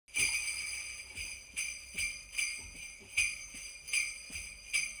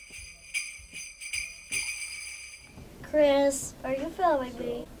Chris, are you filming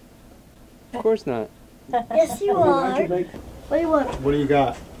me? Of course not. Yes, you are. What do you want? What do you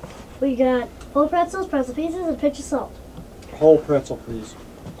got? We got whole pretzels, pretzel pieces, and a pinch of salt. Whole pretzel, please.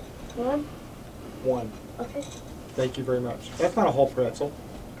 One? One. Okay. Thank you very much. That's not a whole pretzel.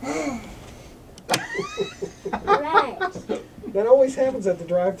 Right. That always happens at the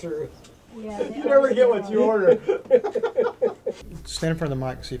drive-thru. Yeah, You never get what you order. Stand in front of the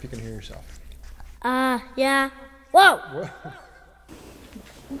mic and see if you can hear yourself. Yeah. Whoa!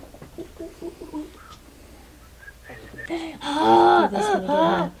 Oh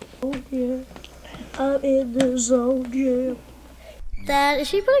yeah, I'm in the zone, yeah. Dad, is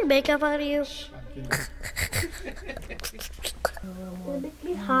she putting makeup on you? It makes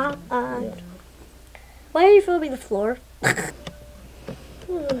me hot. Why are you filming the floor?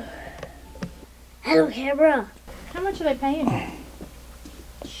 Hello, camera. How much are they paying you?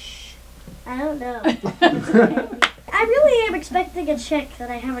 I don't know. I really am expecting a check that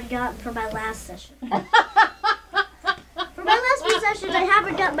I haven't gotten for my last session. For my last few sessions, I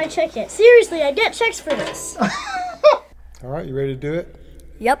haven't gotten my check yet. Seriously, I get checks for this. All right, you ready to do it?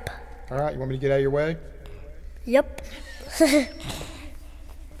 Yep. All right, you want me to get out of your way? Yep.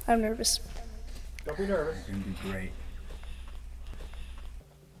 I'm nervous. Don't be nervous. It's gonna be great.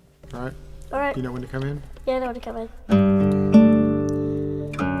 All right. All right. Do you know when to come in? Yeah, I know when to come in.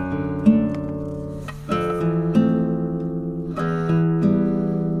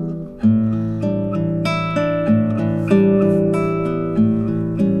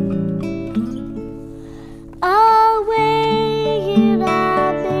 Away in a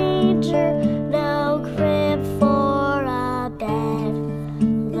manger, no crib for a bed.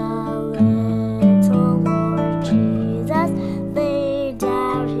 The little Lord Jesus laid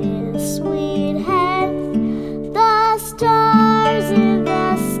down his sweet head. The stars in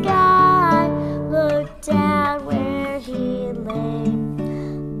the sky looked down where he lay.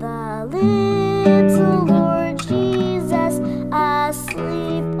 The little Lord Jesus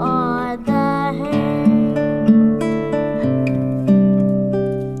asleep on the hay.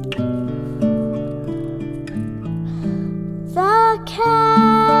 The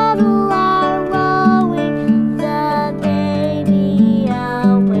cattle are lowing, the baby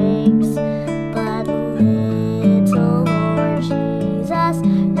awakes, but little Lord Jesus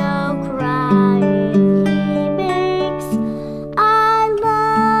no crying he makes. I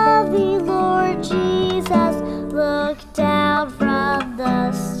love thee, Lord Jesus, look down from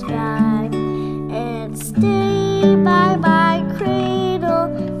the sky and stay by my cradle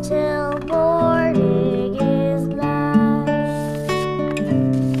till morning is nigh.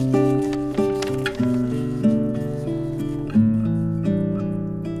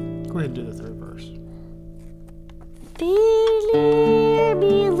 Go ahead and do the third verse. Be near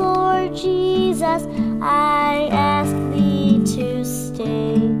me, Lord Jesus, I ask thee to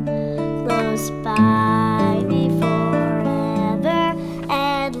stay close by me forever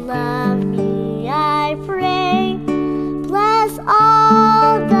and love me, I pray. Bless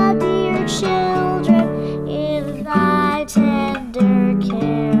all the dear children in thy tender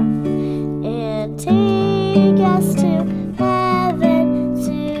care and take us to heaven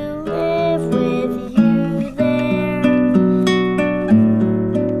to live with you there.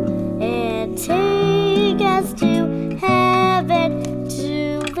 And take us to heaven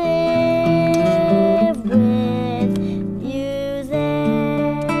to live with you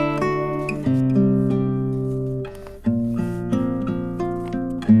there.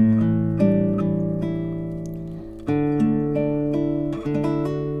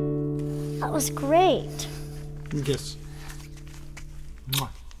 That was great. Yes. Mwah.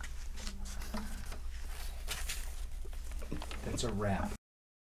 That's a wrap.